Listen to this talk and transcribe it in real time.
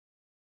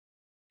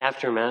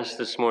After Mass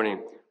this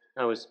morning,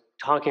 I was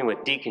talking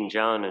with Deacon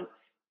John and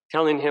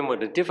telling him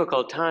what a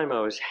difficult time I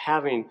was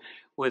having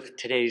with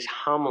today's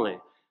homily.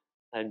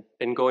 I'd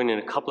been going in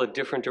a couple of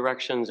different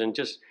directions and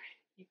just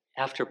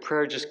after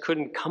prayer just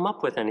couldn't come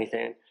up with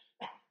anything.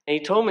 And he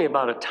told me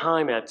about a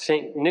time at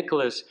St.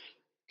 Nicholas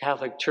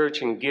Catholic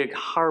Church in Gig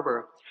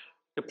Harbor.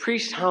 The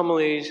priest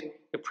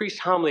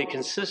homily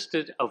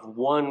consisted of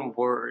one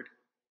word,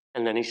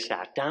 and then he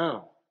sat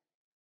down.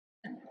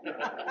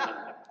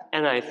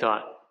 And I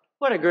thought,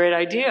 what a great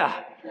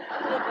idea.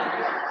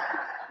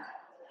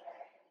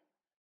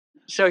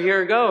 So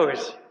here it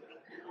goes.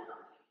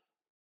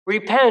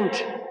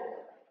 Repent.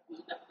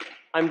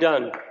 I'm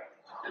done.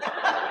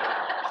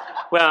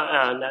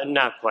 Well,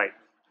 not quite.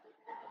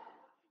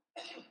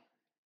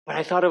 But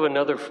I thought of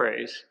another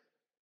phrase.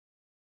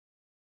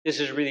 This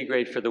is really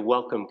great for the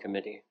welcome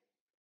committee.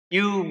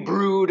 You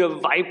brood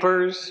of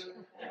vipers.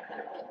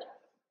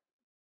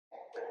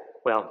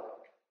 Well,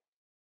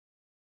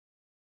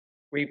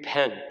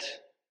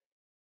 repent.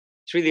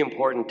 It's really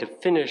important to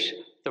finish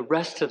the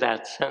rest of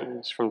that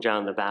sentence from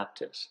John the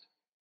Baptist.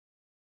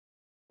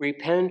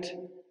 Repent,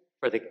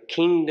 for the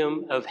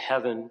kingdom of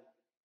heaven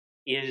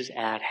is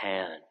at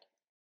hand.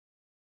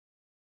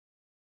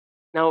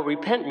 Now,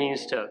 repent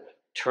means to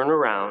turn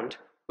around,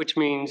 which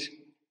means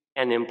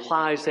and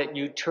implies that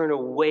you turn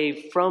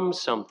away from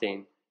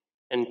something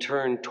and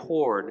turn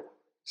toward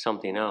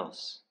something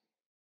else.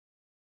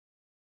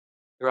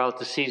 Throughout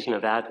the season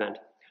of Advent,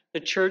 the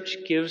Church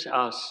gives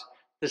us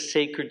the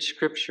sacred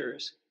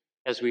scriptures,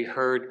 as we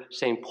heard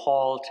St.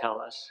 Paul tell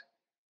us,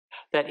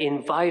 that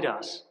invite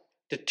us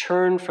to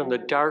turn from the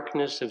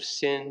darkness of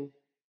sin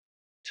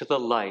to the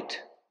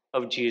light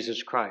of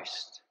Jesus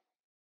Christ.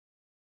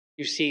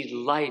 You see,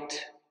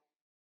 light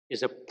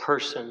is a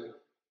person.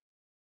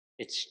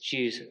 It's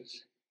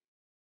Jesus.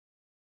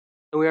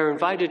 And we are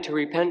invited to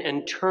repent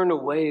and turn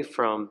away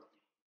from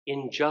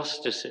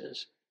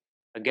injustices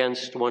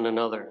against one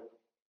another,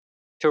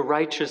 to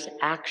righteous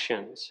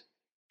actions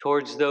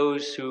towards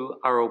those who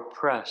are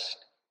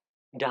oppressed,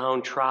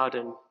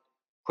 downtrodden,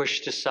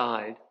 pushed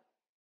aside,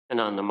 and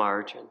on the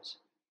margins.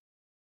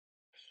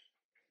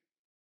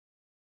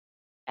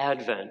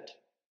 Advent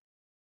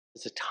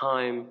is a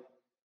time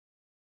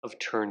of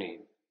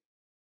turning.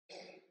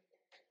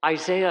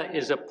 Isaiah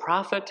is a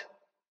prophet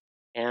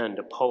and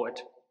a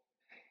poet.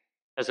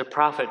 As a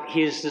prophet,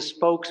 he is the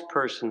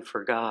spokesperson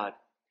for God,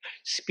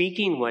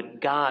 speaking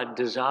what God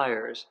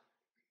desires,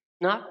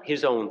 not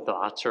his own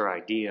thoughts or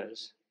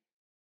ideas.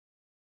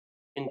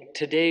 In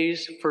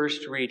today's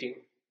first reading,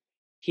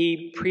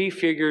 he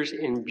prefigures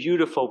in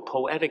beautiful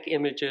poetic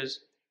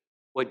images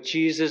what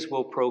Jesus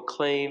will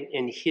proclaim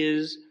in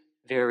his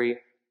very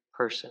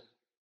person.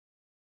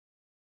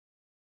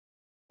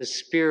 The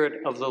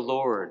Spirit of the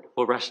Lord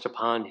will rest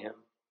upon him,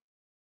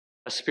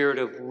 a spirit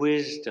of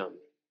wisdom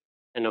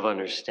and of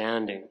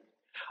understanding,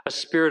 a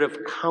spirit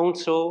of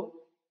counsel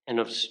and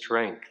of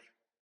strength,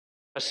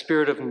 a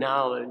spirit of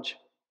knowledge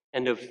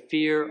and of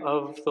fear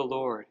of the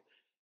Lord.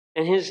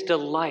 And his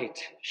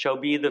delight shall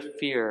be the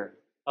fear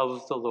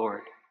of the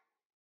Lord.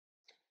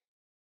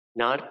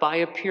 Not by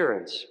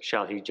appearance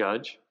shall he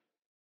judge,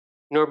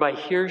 nor by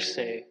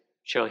hearsay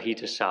shall he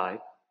decide,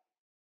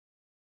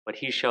 but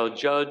he shall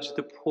judge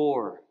the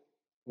poor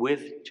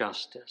with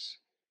justice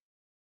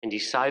and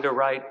decide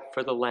aright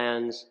for the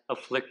land's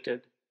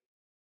afflicted.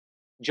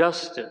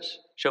 Justice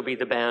shall be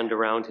the band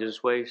around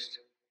his waist,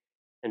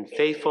 and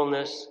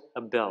faithfulness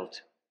a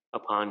belt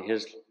upon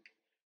his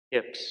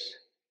hips.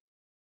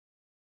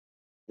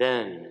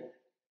 Then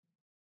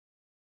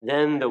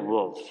the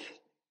wolf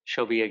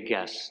shall be a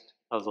guest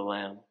of the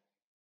Lamb,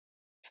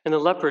 and the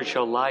leopard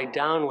shall lie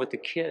down with the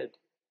kid.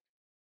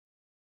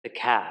 The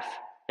calf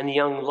and the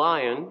young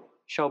lion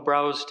shall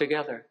browse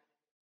together,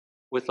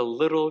 with a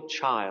little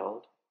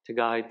child to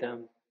guide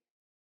them.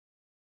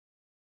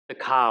 The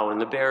cow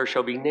and the bear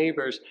shall be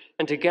neighbors,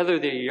 and together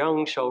their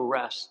young shall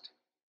rest.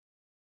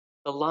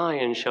 The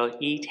lion shall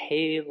eat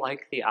hay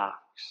like the ox.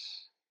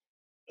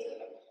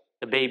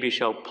 The baby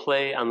shall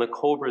play on the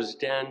cobra's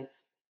den,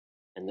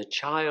 and the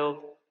child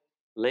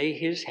lay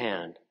his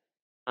hand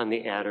on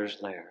the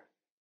adder's lair.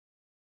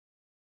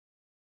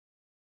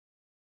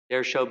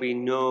 There shall be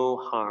no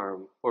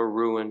harm or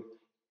ruin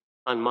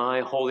on my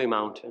holy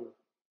mountain,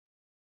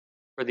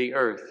 for the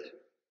earth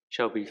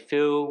shall be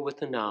filled with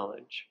the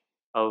knowledge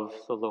of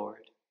the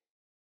Lord.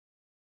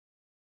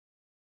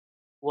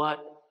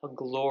 What a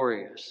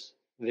glorious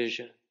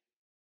vision.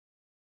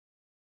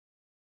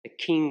 The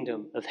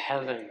kingdom of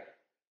heaven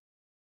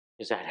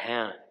is at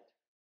hand.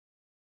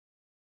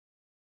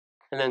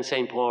 And then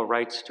St. Paul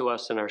writes to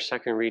us in our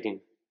second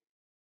reading,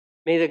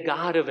 may the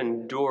God of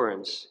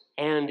endurance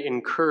and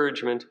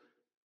encouragement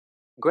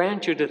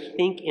grant you to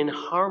think in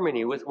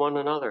harmony with one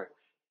another,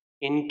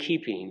 in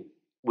keeping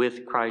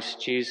with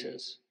Christ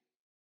Jesus.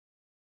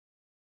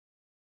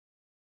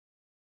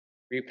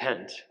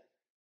 Repent.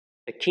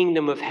 The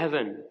kingdom of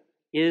heaven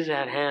is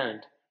at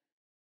hand.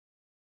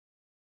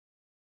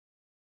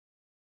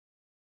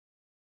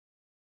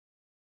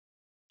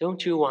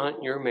 Don't you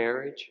want your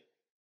marriage,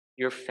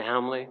 your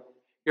family,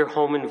 your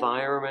home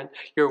environment,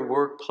 your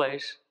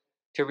workplace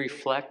to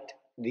reflect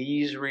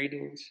these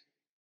readings?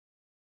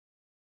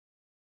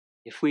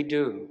 If we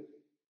do,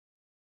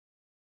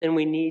 then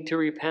we need to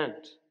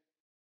repent.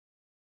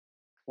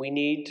 We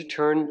need to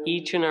turn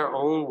each in our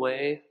own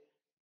way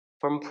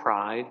from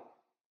pride,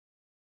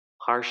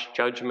 harsh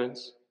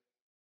judgments,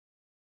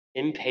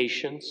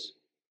 impatience,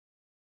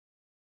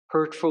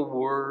 hurtful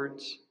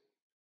words,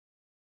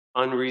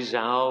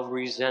 unresolved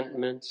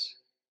resentments,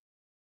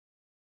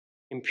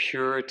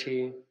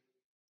 impurity,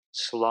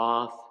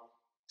 sloth,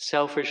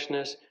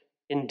 selfishness,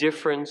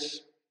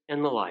 indifference,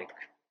 and the like.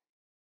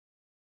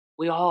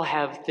 We all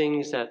have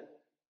things that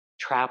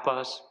trap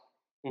us,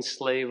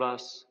 enslave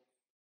us,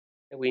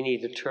 that we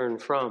need to turn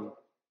from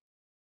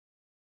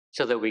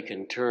so that we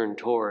can turn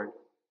toward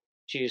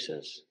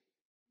Jesus.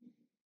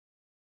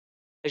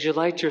 As you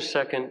light your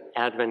second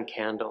Advent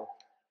candle,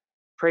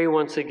 pray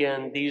once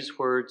again these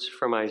words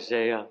from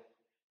Isaiah,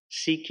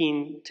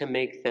 seeking to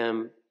make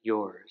them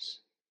yours.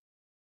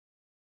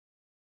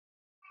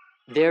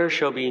 There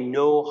shall be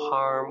no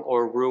harm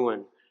or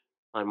ruin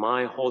on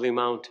my holy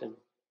mountain,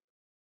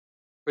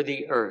 for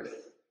the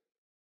earth,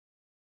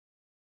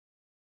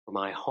 for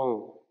my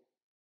home,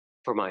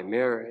 for my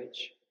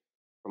marriage,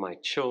 for my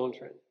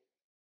children.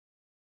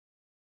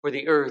 For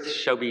the earth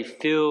shall be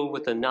filled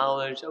with the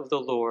knowledge of the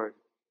Lord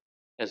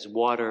as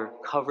water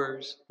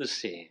covers the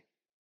sea.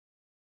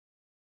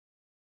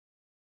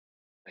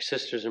 My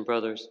sisters and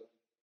brothers,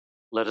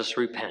 let us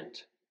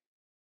repent,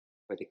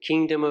 for the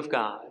kingdom of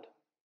God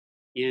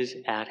is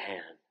at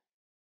hand.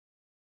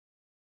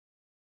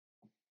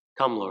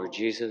 Come, Lord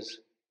Jesus,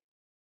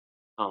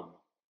 come.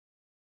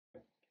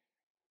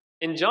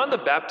 In John the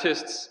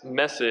Baptist's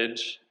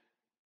message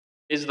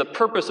is the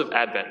purpose of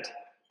Advent.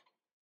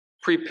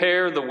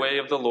 Prepare the way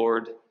of the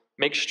Lord,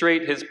 make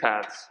straight his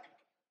paths.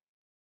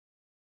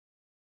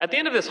 At the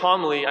end of this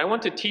homily, I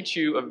want to teach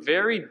you a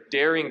very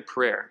daring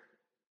prayer,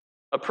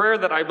 a prayer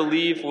that I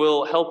believe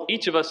will help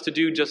each of us to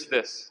do just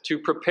this, to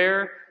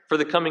prepare for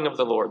the coming of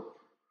the Lord.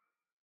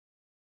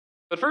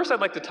 But first, I'd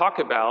like to talk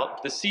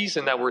about the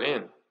season that we're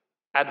in,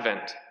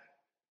 Advent.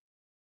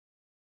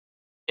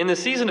 In the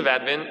season of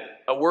Advent,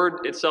 a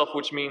word itself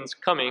which means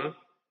coming,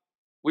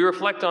 we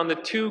reflect on the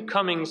two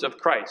comings of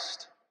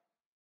Christ,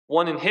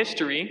 one in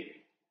history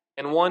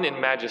and one in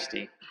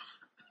majesty.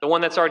 The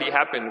one that's already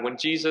happened when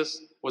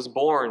Jesus was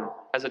born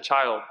as a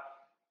child,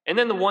 and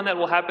then the one that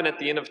will happen at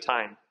the end of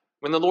time,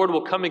 when the Lord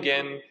will come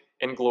again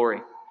in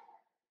glory.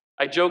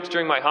 I joked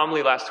during my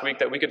homily last week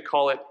that we could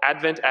call it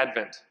Advent,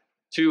 Advent,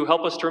 to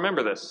help us to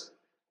remember this.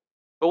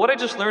 But what I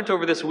just learned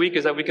over this week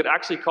is that we could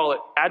actually call it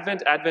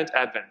Advent, Advent,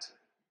 Advent.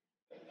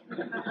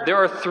 There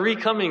are three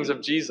comings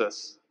of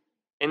Jesus,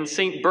 and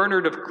St.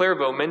 Bernard of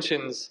Clairvaux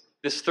mentions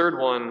this third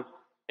one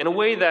in a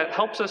way that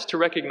helps us to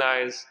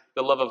recognize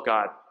the love of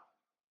God.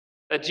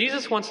 That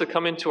Jesus wants to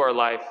come into our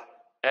life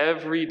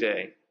every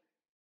day.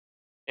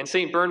 And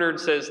St. Bernard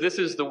says this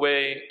is the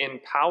way in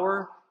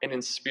power and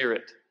in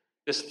spirit,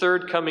 this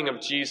third coming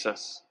of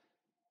Jesus.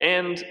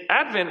 And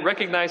Advent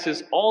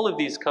recognizes all of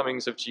these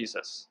comings of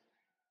Jesus.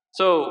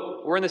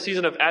 So we're in the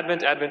season of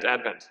Advent, Advent,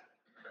 Advent.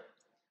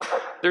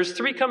 There's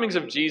three comings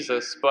of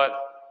Jesus, but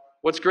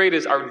what's great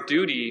is our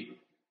duty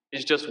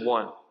is just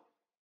one.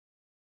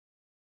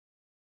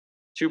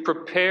 To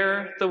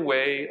prepare the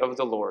way of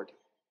the Lord.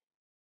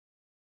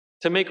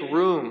 To make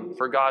room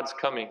for God's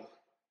coming.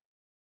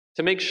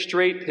 To make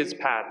straight his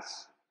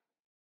paths.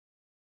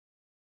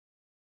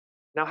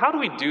 Now, how do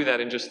we do that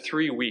in just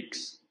 3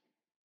 weeks?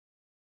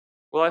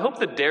 Well, I hope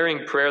the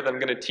daring prayer that I'm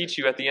going to teach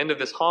you at the end of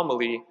this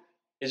homily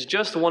is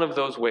just one of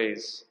those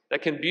ways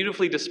that can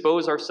beautifully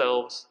dispose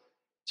ourselves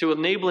to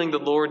enabling the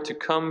Lord to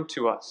come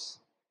to us.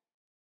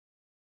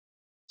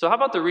 So how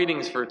about the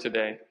readings for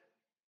today?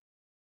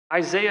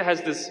 Isaiah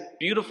has this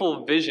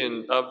beautiful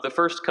vision of the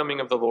first coming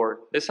of the Lord.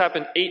 This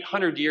happened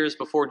 800 years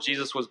before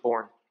Jesus was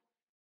born.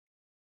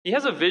 He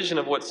has a vision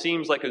of what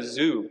seems like a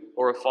zoo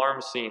or a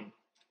farm scene.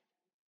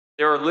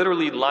 There are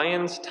literally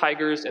lions,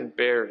 tigers, and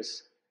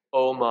bears.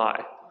 Oh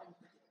my.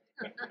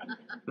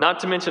 Not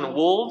to mention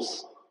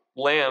wolves,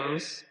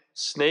 lambs,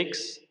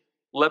 snakes,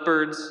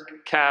 leopards,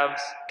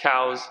 calves,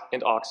 cows,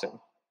 and oxen.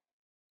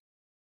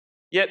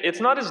 Yet it's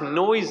not as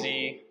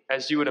noisy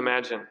as you would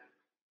imagine.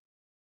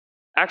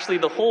 Actually,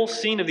 the whole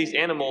scene of these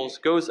animals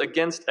goes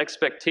against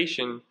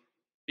expectation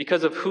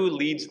because of who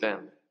leads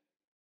them.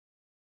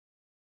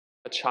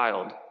 A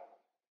child.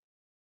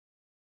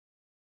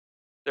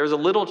 There's a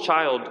little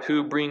child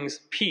who brings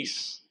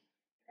peace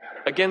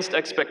against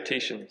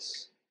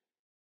expectations.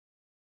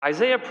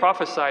 Isaiah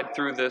prophesied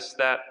through this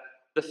that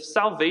the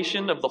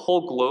salvation of the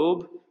whole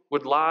globe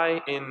would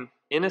lie in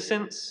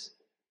innocence,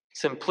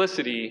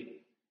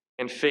 simplicity,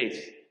 and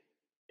faith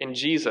in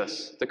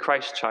Jesus, the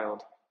Christ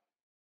child.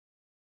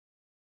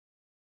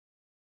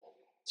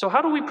 So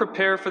how do we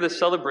prepare for the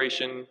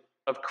celebration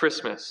of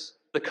Christmas,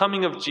 the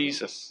coming of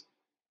Jesus,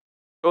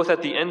 both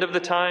at the end of the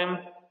time,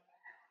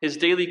 his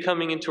daily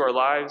coming into our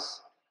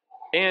lives,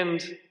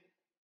 and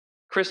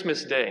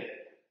Christmas Day,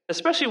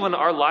 especially when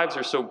our lives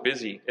are so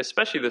busy,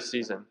 especially this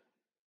season?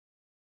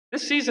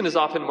 This season is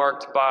often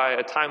marked by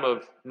a time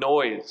of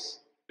noise,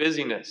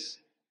 busyness,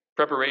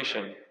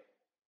 preparation.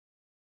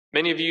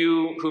 Many of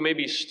you who may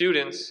be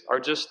students are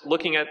just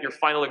looking at your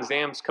final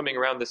exams coming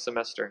around this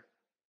semester.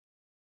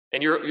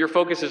 And your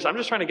focus is, I'm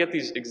just trying to get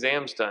these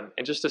exams done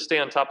and just to stay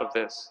on top of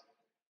this.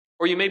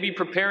 Or you may be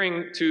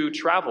preparing to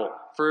travel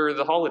for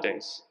the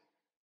holidays.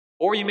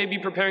 Or you may be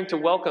preparing to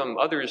welcome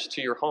others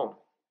to your home.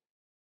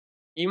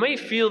 You may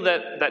feel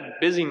that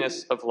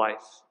busyness of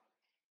life.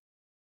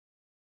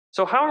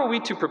 So how are we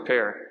to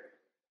prepare?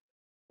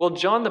 Well,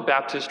 John the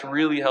Baptist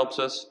really helps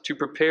us to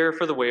prepare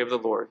for the way of the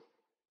Lord,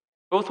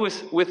 both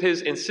with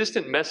his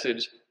insistent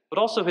message, but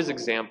also his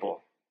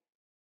example.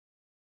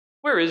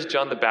 Where is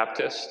John the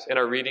Baptist in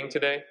our reading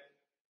today?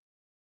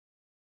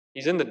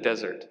 He's in the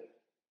desert.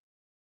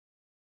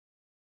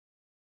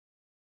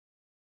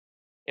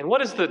 And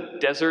what is the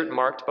desert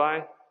marked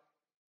by?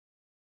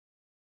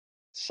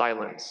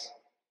 Silence.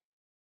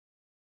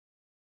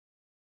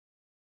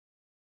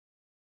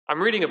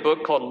 I'm reading a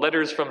book called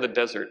Letters from the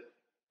Desert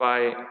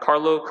by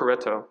Carlo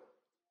Coretto,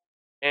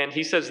 and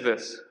he says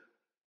this: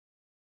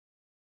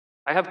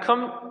 I have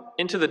come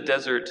into the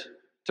desert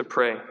to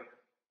pray,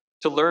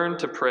 to learn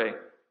to pray.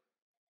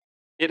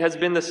 It has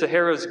been the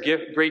Sahara's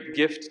great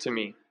gift to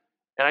me,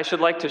 and I should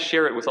like to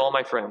share it with all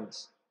my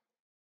friends.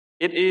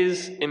 It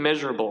is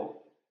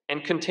immeasurable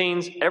and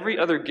contains every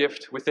other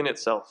gift within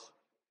itself.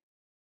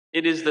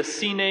 It is the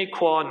sine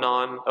qua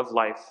non of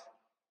life,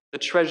 the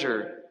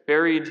treasure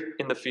buried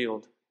in the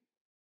field,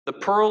 the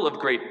pearl of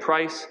great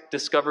price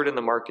discovered in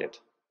the market.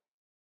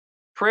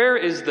 Prayer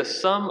is the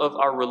sum of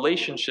our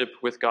relationship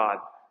with God.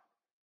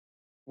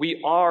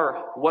 We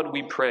are what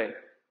we pray.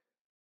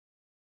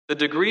 The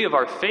degree of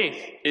our faith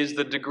is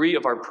the degree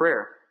of our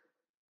prayer.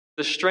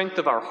 The strength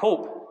of our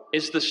hope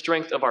is the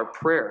strength of our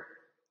prayer.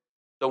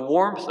 The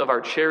warmth of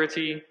our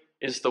charity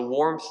is the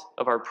warmth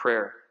of our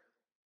prayer.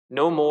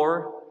 No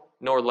more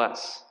nor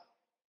less.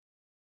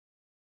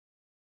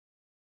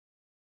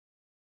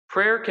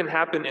 Prayer can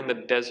happen in the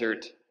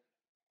desert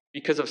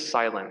because of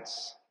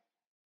silence.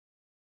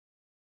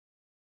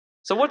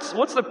 So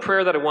what's the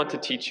prayer that I want to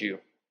teach you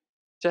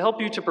to help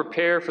you to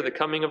prepare for the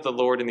coming of the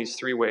Lord in these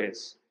three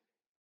ways?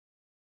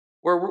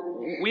 Where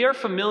we are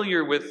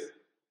familiar with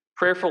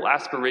prayerful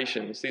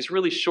aspirations, these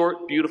really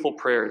short, beautiful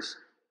prayers.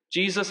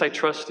 Jesus, I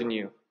trust in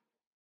you.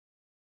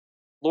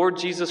 Lord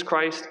Jesus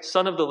Christ,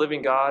 Son of the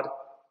living God,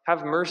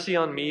 have mercy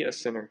on me, a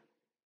sinner.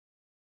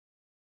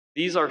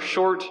 These are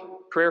short,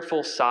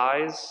 prayerful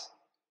sighs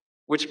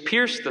which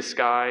pierce the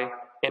sky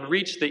and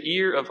reach the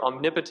ear of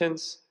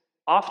omnipotence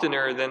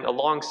oftener than a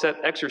long set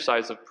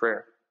exercise of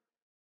prayer.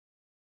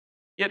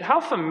 Yet how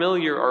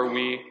familiar are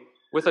we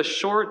with a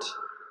short,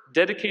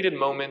 dedicated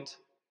moment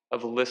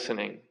of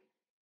listening?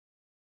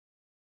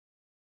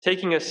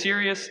 Taking a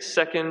serious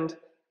second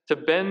to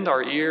bend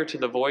our ear to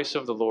the voice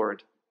of the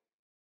Lord,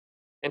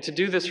 and to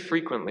do this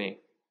frequently.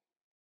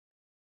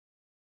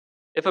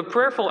 If a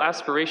prayerful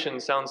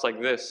aspiration sounds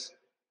like this,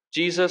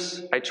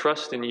 Jesus, I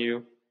trust in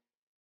you,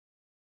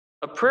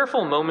 a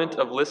prayerful moment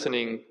of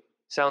listening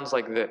sounds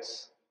like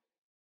this.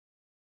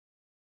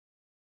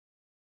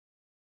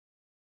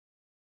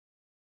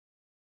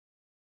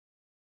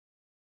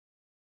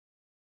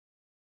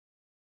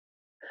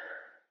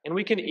 And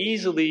we can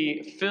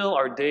easily fill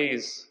our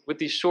days with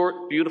these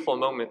short, beautiful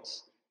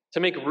moments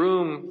to make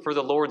room for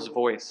the Lord's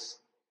voice.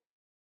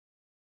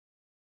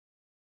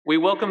 We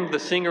welcomed the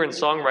singer and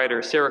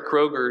songwriter Sarah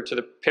Kroger to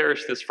the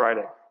parish this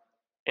Friday,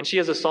 and she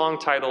has a song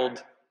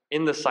titled,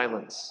 In the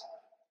Silence.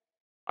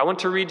 I want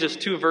to read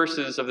just 2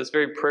 verses of this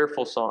very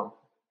prayerful song.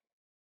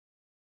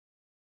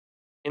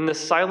 In the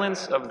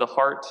silence of the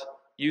heart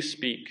you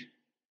speak,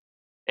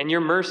 and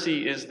your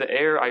mercy is the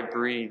air I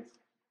breathe.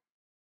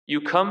 You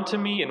come to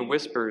me in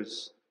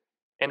whispers,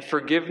 and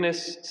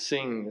forgiveness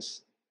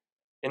sings.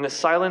 In the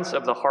silence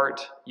of the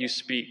heart you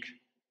speak,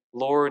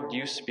 Lord,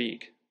 you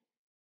speak.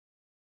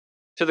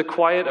 To the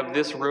quiet of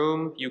this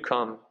room you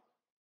come.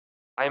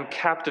 I am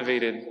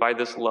captivated by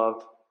this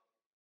love.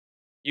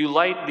 You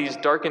light these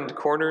darkened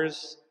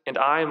corners, and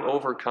I am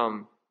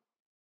overcome.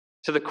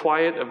 To the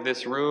quiet of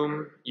this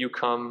room you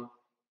come.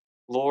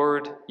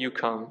 Lord, you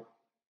come.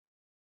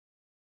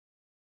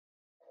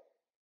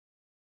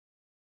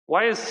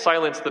 Why is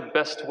silence the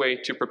best way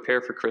to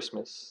prepare for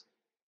Christmas?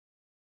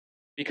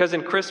 Because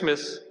in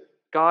Christmas,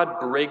 God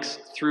breaks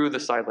through the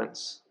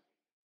silence.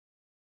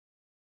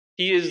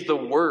 He is the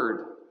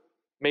Word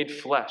made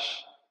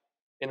flesh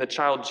in the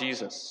child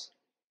Jesus.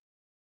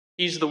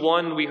 He's the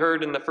one we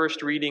heard in the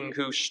first reading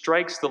who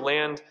strikes the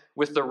land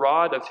with the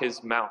rod of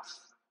his mouth,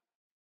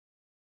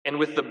 and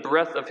with the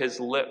breath of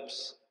his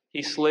lips,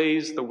 he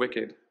slays the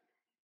wicked.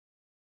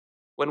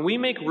 When we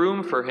make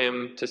room for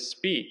him to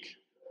speak,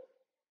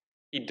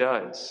 he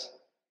does.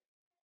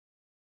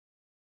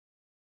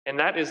 And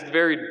that is the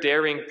very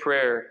daring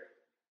prayer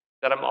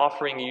that I'm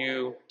offering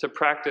you to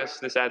practice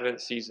this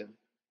Advent season.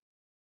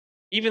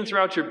 Even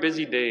throughout your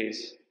busy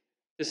days,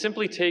 to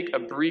simply take a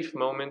brief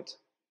moment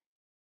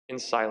in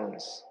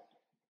silence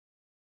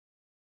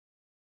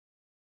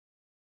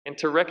and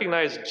to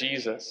recognize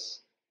Jesus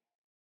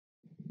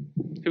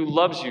who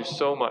loves you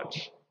so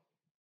much,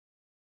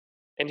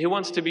 and who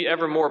wants to be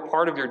ever more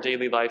part of your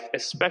daily life,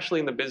 especially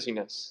in the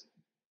busyness,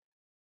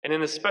 and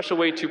in a special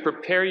way to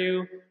prepare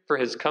you for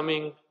his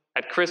coming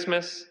at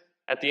Christmas,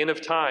 at the end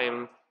of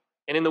time,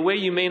 and in the way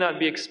you may not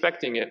be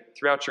expecting it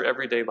throughout your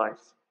everyday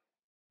life.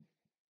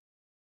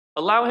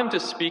 Allow him to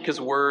speak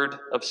his word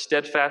of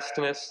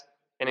steadfastness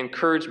and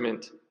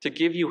encouragement to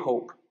give you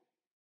hope.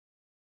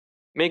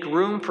 Make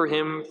room for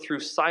him through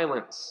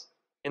silence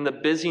in the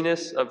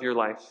busyness of your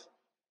life.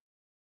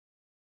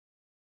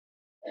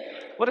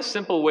 What a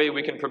simple way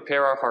we can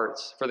prepare our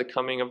hearts for the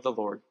coming of the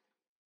Lord.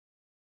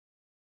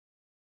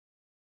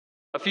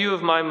 A few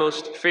of my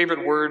most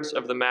favorite words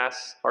of the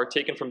Mass are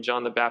taken from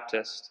John the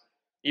Baptist,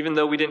 even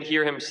though we didn't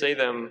hear him say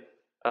them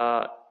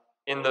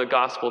in the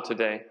Gospel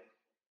today.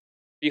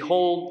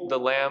 Behold the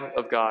Lamb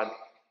of God.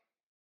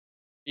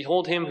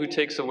 Behold him who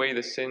takes away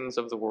the sins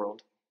of the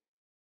world.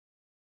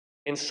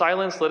 In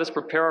silence, let us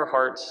prepare our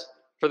hearts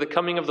for the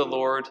coming of the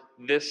Lord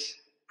this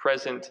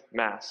present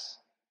Mass,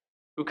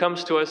 who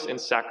comes to us in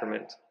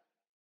sacrament,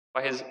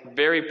 by his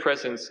very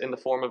presence in the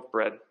form of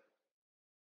bread.